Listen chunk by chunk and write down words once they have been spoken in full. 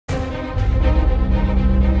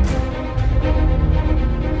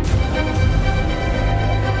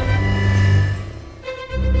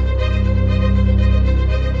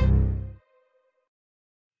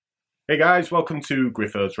Hey guys, welcome to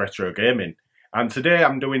Griffiths Retro Gaming, and today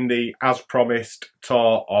I'm doing the as promised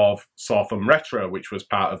tour of Sawthorn Retro, which was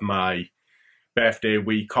part of my birthday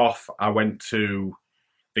week off. I went to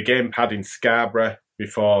the gamepad in Scarborough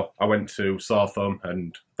before I went to Sawthorn,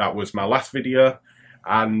 and that was my last video.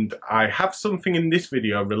 And I have something in this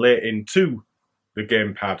video relating to the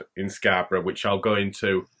gamepad in Scarborough, which I'll go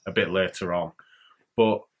into a bit later on.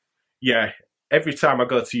 But yeah, every time I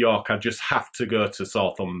go to York, I just have to go to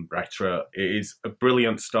Sawthorn Retro. It is a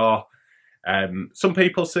brilliant store. Some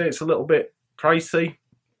people say it's a little bit pricey.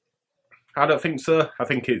 I don't think so. I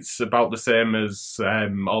think it's about the same as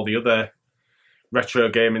all the other retro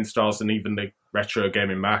gaming stores and even the retro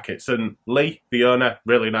gaming markets. And Lee, the owner,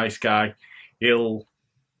 really nice guy. He'll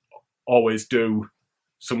always do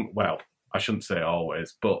some, well, I shouldn't say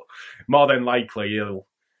always, but more than likely he'll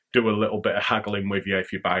do a little bit of haggling with you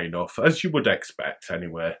if you buy enough, as you would expect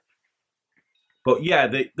anyway. But yeah,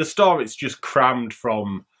 the store is just crammed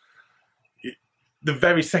from the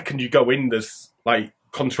very second you go in. There's like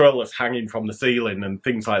controllers hanging from the ceiling and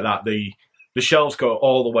things like that. The shelves go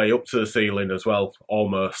all the way up to the ceiling as well,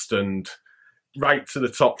 almost, and right to the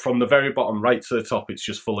top, from the very bottom right to the top, it's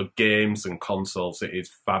just full of games and consoles. It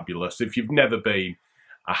is fabulous. If you've never been,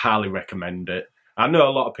 I highly recommend it. I know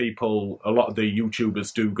a lot of people, a lot of the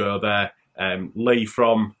YouTubers do go there. Lee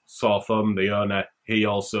from Sawthorn, the owner, he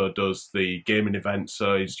also does the gaming events,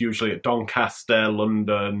 so he's usually at Doncaster,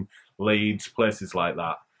 London, Leeds, places like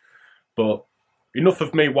that. But enough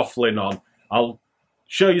of me waffling on. I'll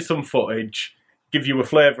show you some footage, give you a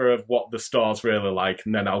flavour of what the store's really like,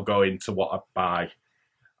 and then I'll go into what I buy.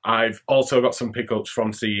 I've also got some pickups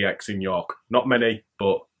from CEX in York. Not many,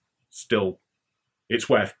 but still, it's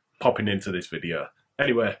worth popping into this video.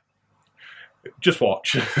 Anyway, just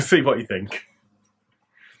watch, see what you think.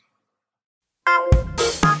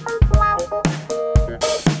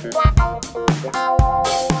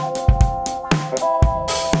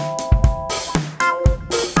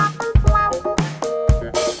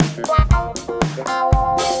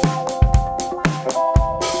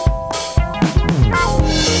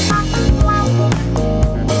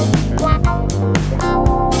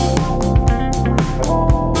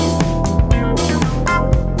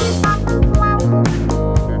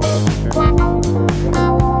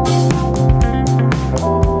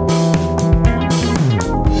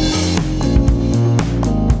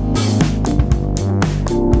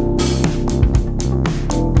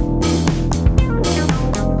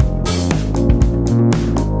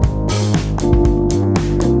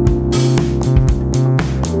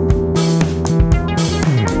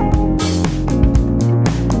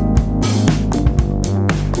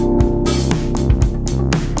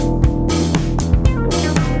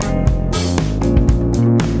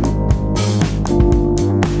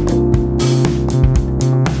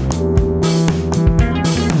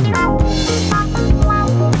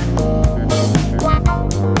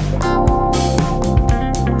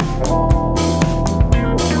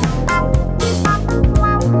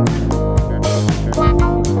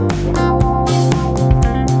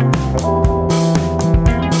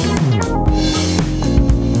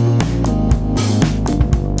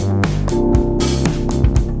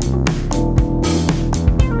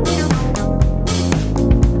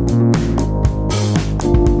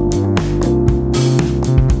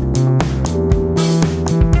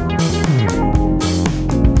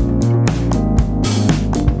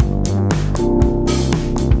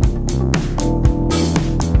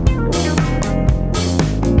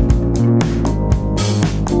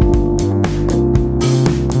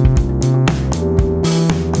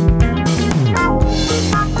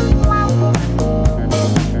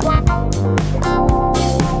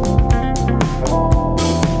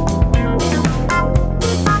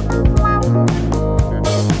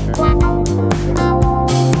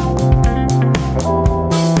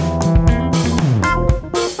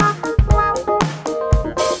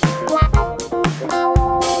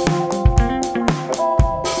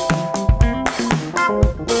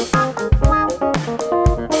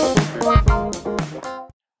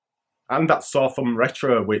 And that's Sawthorn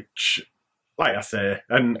Retro, which, like I say,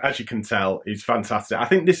 and as you can tell, is fantastic. I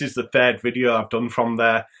think this is the third video I've done from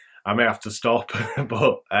there. I may have to stop,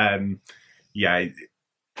 but yeah,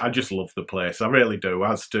 I just love the place. I really do,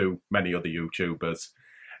 as do many other YouTubers.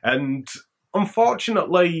 And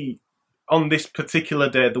unfortunately, on this particular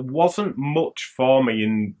day, there wasn't much for me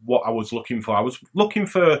in what I was looking for. I was looking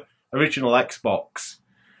for original Xbox,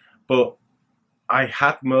 but I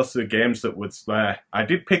had most of the games that was there. I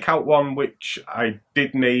did pick out one which I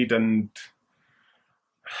did need, and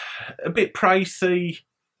a bit pricey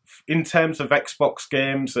in terms of Xbox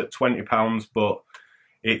games at £20, but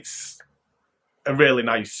it's a really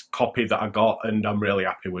nice copy that I got, and I'm really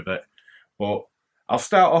happy with it. But I'll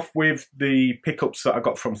start off with the pickups that I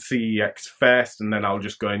got from CEX first, and then I'll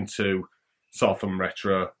just go into Sawthorne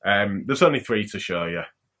Retro. There's only 3 to show you.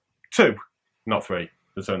 2, not 3.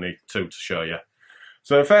 There's only 2 to show you.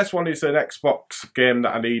 So the first one is an Xbox game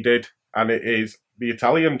that I needed, and it is The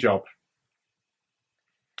Italian Job.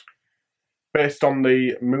 Based on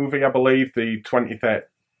the movie, I believe, the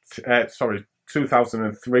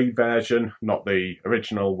 2003 version, not the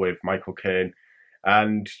original with Michael Caine.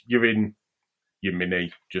 And you're in your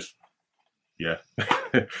Mini, just, yeah.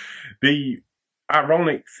 The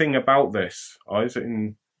ironic thing about this, or is it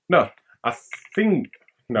in, I think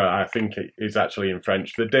it is actually in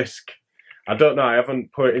French. The disc, I don't know, I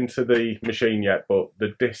haven't put it into the machine yet, but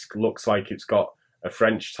the disc looks like it's got a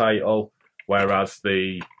French title, whereas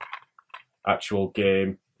the actual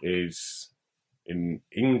game is in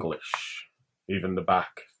English. Even the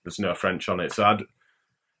back, there's no French on it. So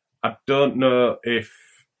I don't know if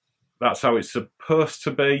that's how it's supposed to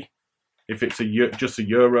be, if it's just a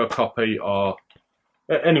Euro copy, or...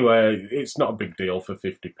 Anyway, it's not a big deal for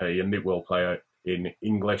 50p, and it will play in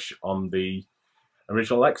English on the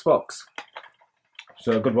original Xbox.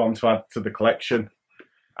 So a good one to add to the collection.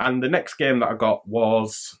 And the next game that I got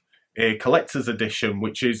was a collector's edition,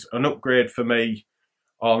 which is an upgrade for me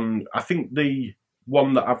on... I think the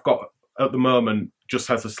one that I've got at the moment just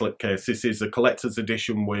has a slipcase. This is a collector's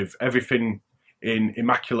edition with everything in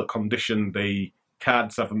immaculate condition. The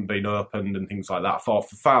cards haven't been opened and things like that. I thought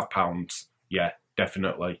for £5, yeah,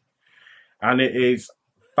 definitely. And it is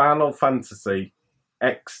Final Fantasy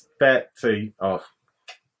X13.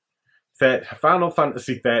 Final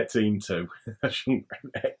Fantasy 13 2.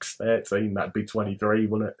 X13, that'd be 23,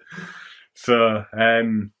 wouldn't it? So,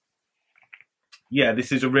 yeah,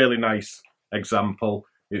 this is a really nice example.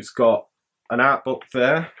 It's got an art book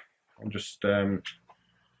there. I'm just... so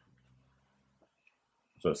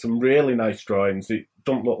some really nice drawings. It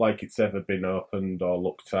don't look like it's ever been opened or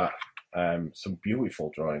looked at. Some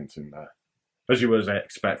beautiful drawings in there, as you would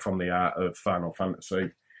expect from the art of Final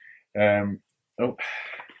Fantasy. Oh,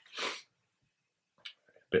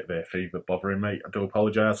 bit of a fever bothering me. I do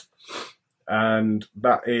apologise. And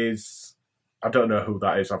that is, I don't know who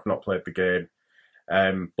that is. I've not played the game,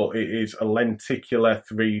 but it is a lenticular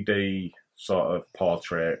 3D sort of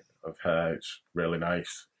portrait of her. It's really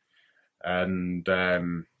nice, and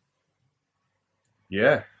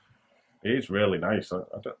yeah, it is really nice.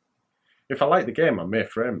 If I like the game, I may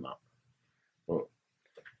frame that. But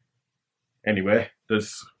anyway,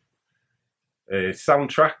 there's a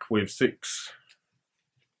soundtrack with six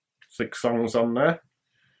songs on there.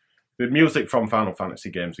 The music from Final Fantasy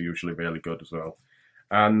games are usually really good as well.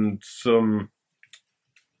 And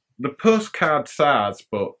the postcards ours,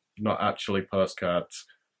 but not actually postcards,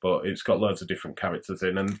 but it's got loads of different characters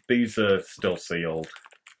in, and these are still sealed,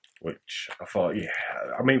 which I thought, yeah,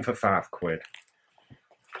 I mean, for £5,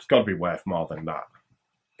 it's got to be worth more than that,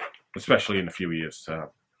 especially in a few years' time.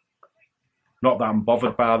 Not that I'm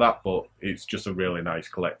bothered by that, but it's just a really nice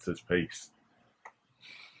collector's piece.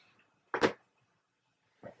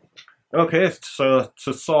 Okay, so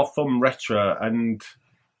to Sawthorne Retro, and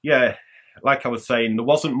yeah, like I was saying, there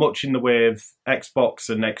wasn't much in the way of Xbox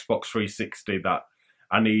and Xbox 360 that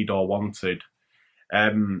I need or wanted.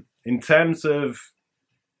 In terms of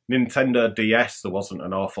Nintendo DS, there wasn't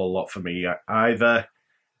an awful lot for me either,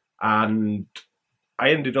 and I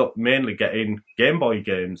ended up mainly getting Game Boy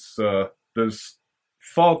games. So there's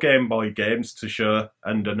 4 Game Boy games to show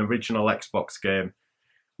and an original Xbox game.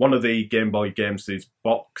 One of the Game Boy games is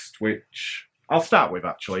Boxed, which I'll start with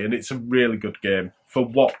actually, and it's a really good game for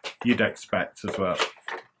what you'd expect as well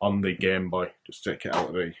on the Game Boy. Just take it out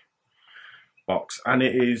of the box, and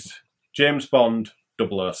it is James Bond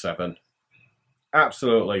 007.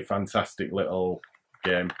 Absolutely fantastic little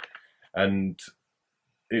game, and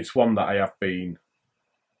it's one that I have been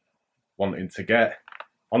wanting to get.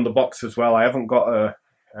 On the box as well, I haven't got a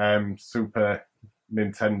Super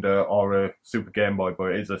Nintendo or a Super Game Boy,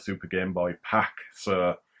 but it is a Super Game Boy pack,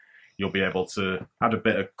 so you'll be able to add a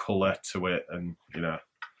bit of colour to it, and, you know,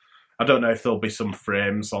 I don't know if there'll be some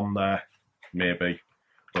frames on there, maybe,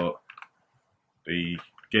 but the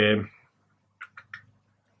game,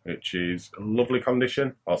 which is a lovely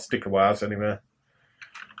condition, or sticker-wise anyway,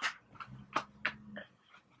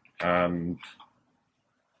 and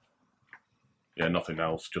yeah, nothing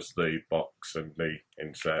else, just the box and the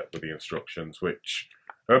insert with the instructions, which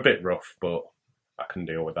are a bit rough, but I can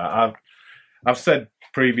deal with that. I've said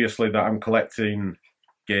previously that I'm collecting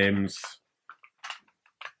games,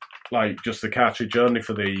 like just the cartridge only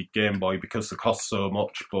for the Game Boy, because they cost so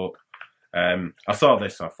much, but I saw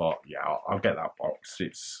this and I thought, yeah, I'll get that box.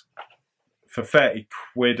 It's for 30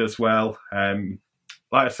 quid as well.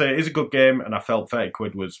 Like I say, it is a good game, and I felt 30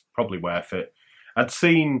 quid was probably worth it. I'd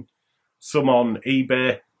seen some on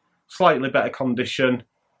eBay, slightly better condition,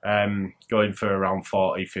 going for around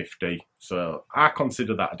 40, 50. So I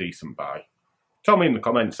consider that a decent buy. Tell me in the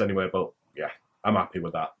comments anyway, but yeah, I'm happy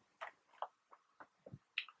with that.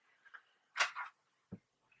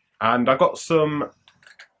 And I got some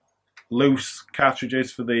loose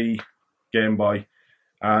cartridges for the Game Boy.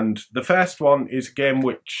 And the first one is a game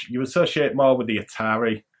which you associate more with the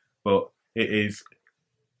Atari, but it is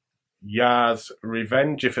Yars'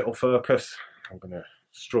 Revenge, if it'll focus. I'm going to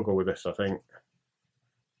struggle with this, I think.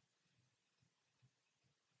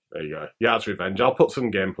 There you go, Yars' Revenge. I'll put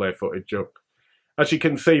some gameplay footage up. As you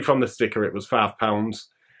can see from the sticker, it was £5,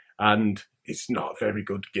 and it's not a very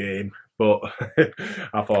good game, but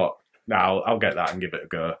I thought, no, I'll get that and give it a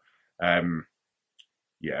go.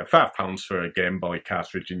 Yeah, £5 for a Game Boy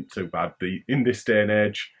cartridge isn't too bad in this day and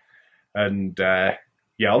age. And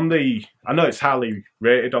yeah, I know it's highly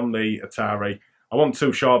rated on the Atari. I wasn't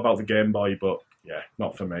too sure about the Game Boy, but yeah,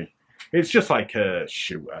 not for me. It's just like a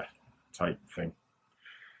shooter type thing.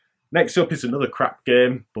 Next up is another crap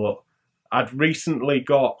game, but I'd recently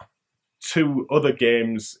got 2 other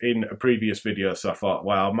games in a previous video, so I thought,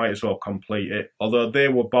 well, I might as well complete it. Although they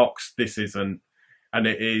were boxed, this isn't. And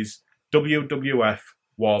it is WWF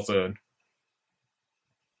Warzone.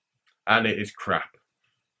 And it is crap.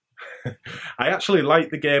 I actually like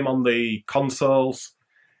the game on the consoles.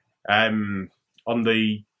 It's on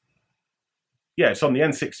the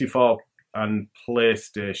N64 and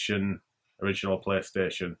PlayStation, original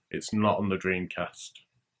PlayStation. It's not on the Dreamcast.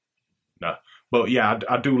 No. But yeah,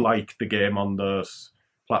 I do like the game on those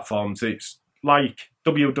platforms. It's like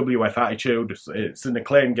WWF Attitude. It's an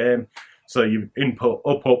Acclaim game. So you input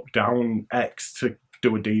up, up, down, X to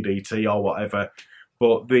do a DDT or whatever.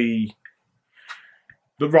 But the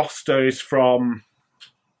roster is from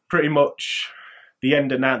pretty much the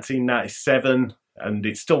end of 1997, and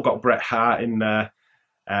it's still got Bret Hart in there,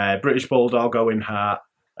 British Bulldog Owen Hart,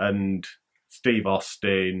 and Steve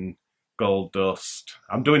Austin, Goldust.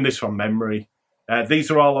 I'm doing this from memory.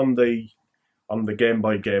 These are all on the Game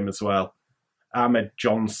Boy game as well. Ahmed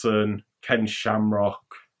Johnson, Ken Shamrock,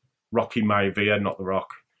 Rocky Maivia, not The Rock.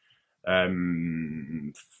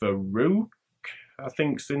 Farouk, I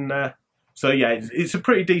think's in there. So yeah, it's a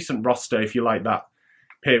pretty decent roster if you like that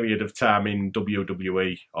period of time in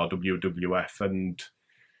WWE or WWF. And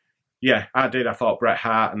yeah, I thought Bret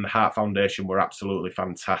Hart and the Hart Foundation were absolutely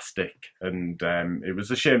fantastic. And it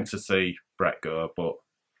was a shame to see Bret go, but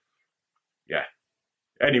yeah.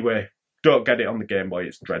 Anyway, don't get it on the Game Boy,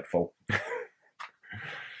 it's dreadful.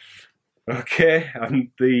 Okay,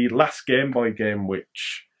 and the last Game Boy game,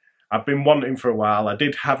 which I've been wanting for a while. I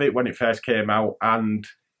did have it when it first came out, and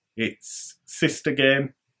its sister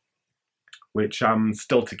game, which I'm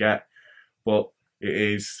still to get, but it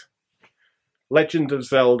is Legend of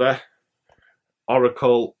Zelda,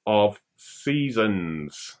 Oracle of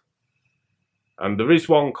Seasons. And there is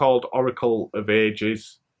one called Oracle of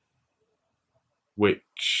Ages,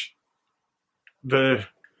 which they're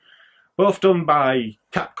both done by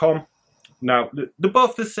Capcom. Now, they're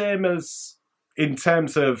both the same as in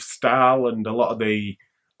terms of style, and a lot of the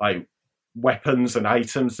like weapons and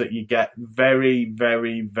items that you get very,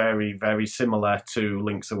 very, very, very similar to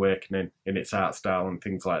Link's Awakening in its art style and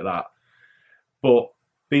things like that. But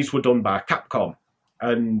these were done by Capcom,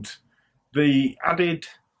 and they added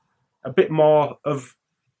a bit more of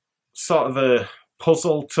sort of a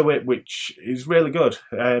puzzle to it, which is really good.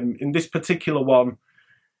 In this particular one,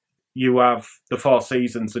 you have the 4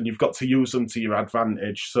 seasons and you've got to use them to your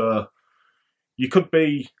advantage. So you could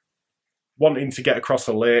be wanting to get across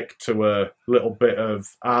a lake to a little bit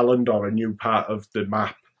of island or a new part of the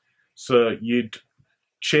map. So you'd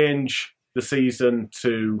change the season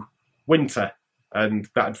to winter, and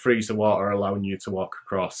that'd freeze the water, allowing you to walk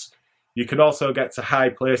across. You can also get to high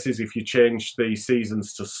places if you change the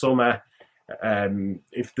seasons to summer.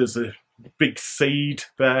 If there's a big seed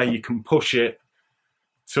there, you can push it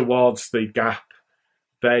towards the gap,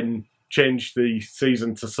 then change the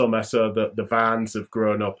season to summer so that the vines have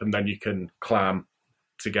grown up, and then you can climb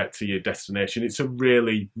to get to your destination. It's a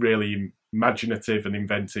really, really imaginative and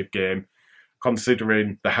inventive game,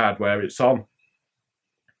 considering the hardware it's on.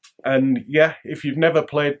 And yeah, if you've never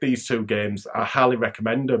played these 2 games, I highly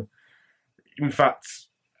recommend them. In fact,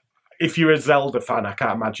 if you're a Zelda fan, I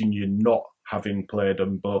can't imagine you not having played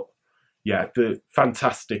them, but yeah, they're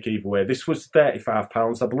fantastic either way. This was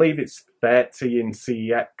 £35. I believe it's 30 in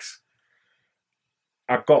CEX.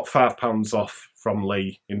 I got £5 off from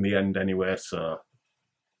Lee in the end anyway, so.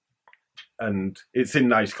 And it's in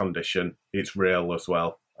nice condition. It's real as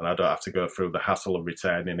well, and I don't have to go through the hassle of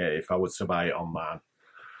returning it if I was to buy it online.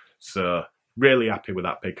 So really happy with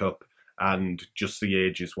that pickup, and just the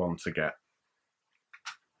ages one to get.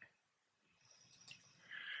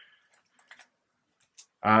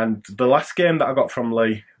 And the last game that I got from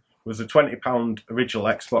Lee was a £20 original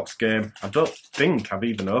Xbox game. I don't think I've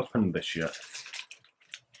even opened this yet.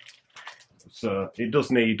 So it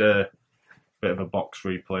does need a bit of a box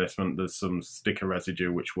replacement. There's some sticker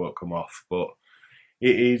residue which won't come off, but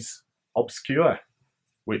it is Obscure,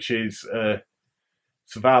 which is a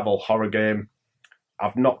survival horror game.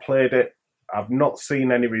 I've not played it. I've not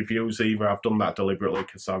seen any reviews either. I've done that deliberately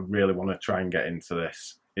because I really want to try and get into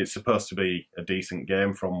this. It's supposed to be a decent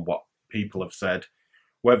game from what people have said.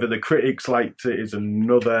 Whether the critics liked it is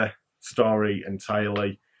another story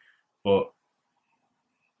entirely, but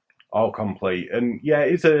all complete. And yeah,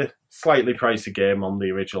 it's a slightly pricey game on the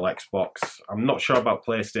original Xbox. I'm not sure about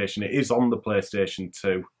PlayStation. It is on the PlayStation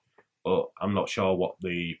 2, but I'm not sure what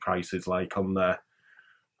the price is like on there.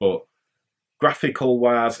 But graphical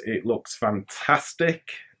wise, it looks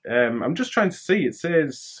fantastic. I'm just trying to see, it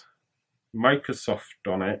says Microsoft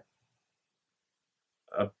on it.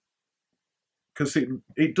 Because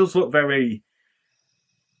it does look very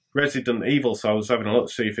Resident Evil, so I was having a look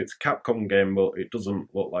to see if it's a Capcom game, but it doesn't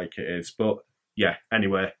look like it is. But yeah,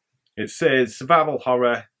 anyway, it says survival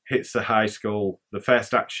horror hits the high school, the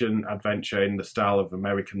first action adventure in the style of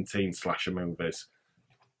American teen slasher movies.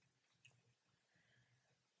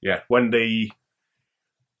 Yeah, when the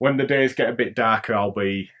days get a bit darker, I'll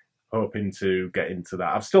be hoping to get into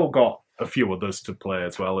that. I've still got a few others to play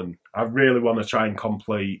as well, and I really want to try and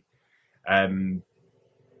complete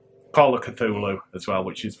Call of Cthulhu as well,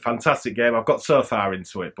 which is a fantastic game. I've got so far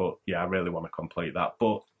into it, but yeah, I really want to complete that.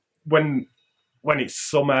 But when it's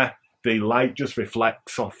summer, the light just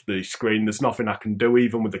reflects off the screen. There's nothing I can do,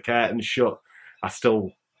 even with the curtains shut. I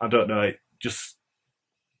don't know, it just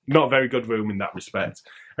not a very good room in that respect.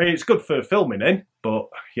 I mean, it's good for filming in, but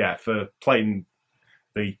yeah, for playing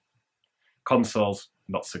the consoles,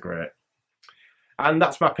 not so great. And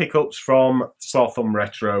that's my pickups from Sawthumb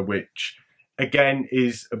Retro, which again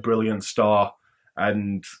is a brilliant store.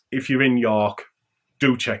 And if you're in York,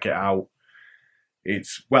 do check it out.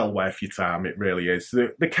 It's well worth your time, it really is.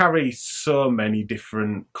 They carry so many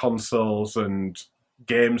different consoles and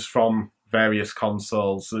games from various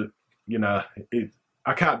consoles that, you know,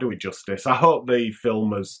 I can't do it justice. I hope the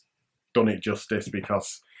film has done it justice,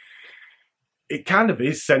 because it kind of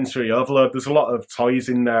is sensory overload. There's a lot of toys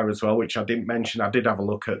in there as well, which I didn't mention. I did have a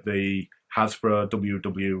look at the Hasbro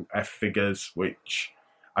WWF figures, which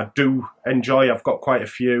I do enjoy. I've got quite a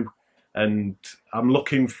few, and I'm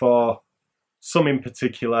looking for some in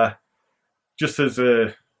particular. Just as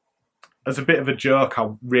a bit of a joke, I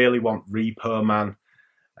really want Repo Man.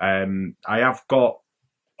 I have got,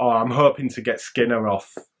 or I'm hoping to get Skinner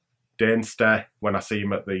off Dainster when I see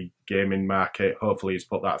him at the gaming market. Hopefully he's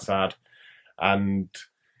put that aside. And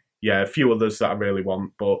yeah, a few others that I really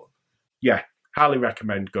want. But yeah, highly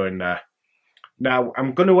recommend going there. Now,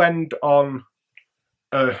 I'm going to end on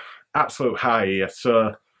an absolute high here.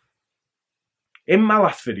 So, in my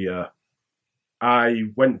last video, I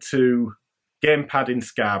went to Gamepad in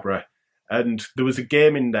Scarborough, and there was a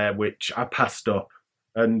game in there which I passed up.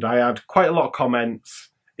 And I had quite a lot of comments.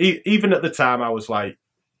 Even at the time, I was like,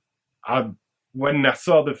 when I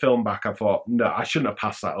saw the film back, I thought, no, I shouldn't have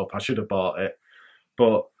passed that up. I should have bought it.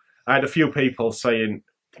 But I had a few people saying,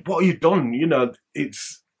 what have you done? You know,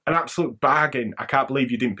 it's an absolute bargain. I can't believe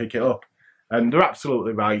you didn't pick it up. And they're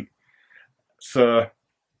absolutely right. So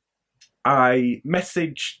I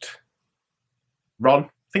messaged Ron, I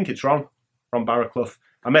think it's Ron Barraclough.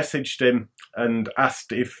 I messaged him and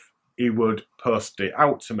asked if he would post it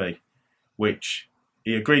out to me, which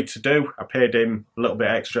he agreed to do. I paid him a little bit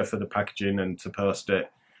extra for the packaging and to post it.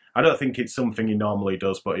 I don't think it's something he normally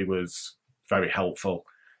does, but he was very helpful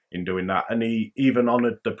in doing that. And he even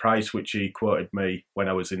honoured the price which he quoted me when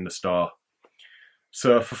I was in the store.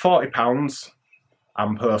 So for £40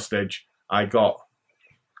 and postage, I got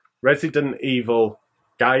Resident Evil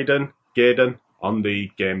Gaiden on the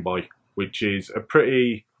Game Boy, which is a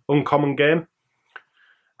pretty uncommon game.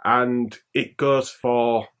 And it goes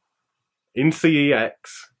for, in CEX,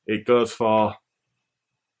 it goes for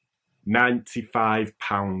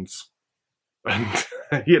 £95. And,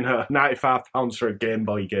 you know, £95 for a Game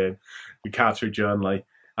Boy game, the cartridge only,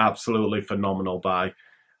 absolutely phenomenal buy.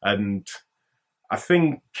 And I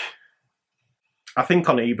think on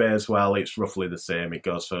eBay as well, it's roughly the same. It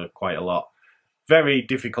goes for quite a lot. Very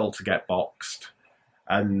difficult to get boxed.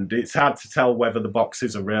 and it's hard to tell whether the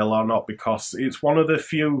boxes are real or not because it's one of the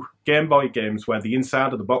few Game Boy games where the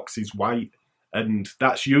inside of the box is white, and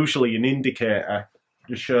that's usually an indicator.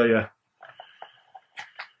 I'll show you.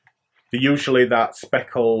 Usually that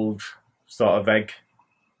speckled sort of egg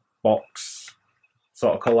box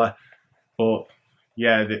sort of colour, but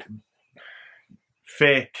yeah, the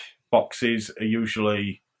fake boxes are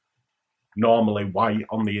usually normally white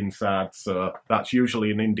on the inside, so that's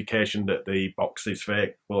usually an indication that the box is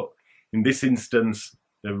fake. But in this instance,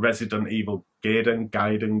 the Resident Evil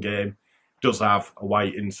Gaiden game does have a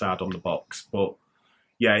white inside on the box. But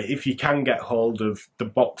yeah, if you can get hold of the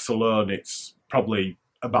box alone, it's probably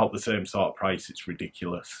about the same sort of price. It's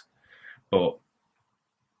ridiculous. But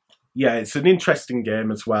yeah, it's an interesting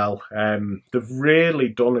game as well. They've really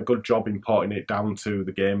done a good job in porting it down to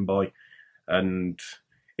the Game Boy, and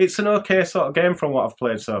it's an okay sort of game from what I've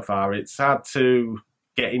played so far. It's hard to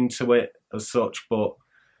get into it as such, but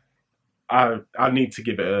I need to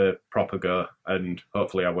give it a proper go, and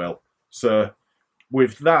hopefully I will. So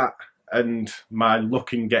with that and my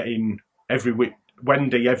luck in getting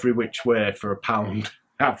Wendy every which way for £1,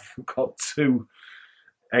 I've got 2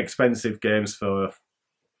 expensive games for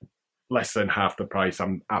less than half the price.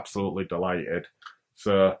 I'm absolutely delighted.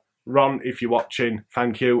 So Ron, if you're watching,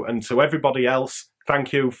 thank you. And to everybody else,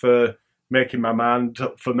 thank you for making my mind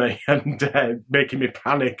up for me and making me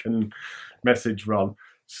panic and message Ron.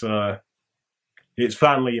 So it's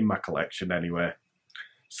finally in my collection anyway.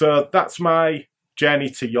 So that's my journey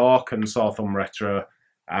to York and Saw Thumb Retro,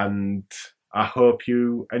 and I hope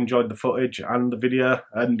you enjoyed the footage and the video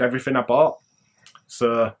and everything I bought.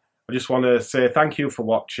 So I just want to say thank you for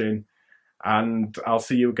watching, and I'll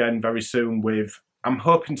see you again very soon with, I'm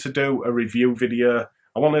hoping to do a review video.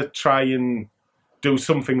 I want to try and do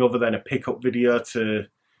something other than a pickup video to,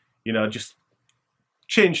 you know, just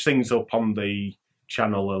change things up on the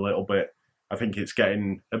channel a little bit. I think it's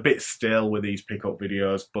getting a bit stale with these pickup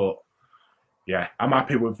videos, but yeah, I'm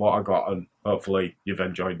happy with what I got, and hopefully you've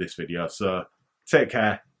enjoyed this video. So take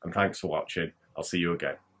care and thanks for watching. I'll see you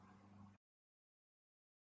again.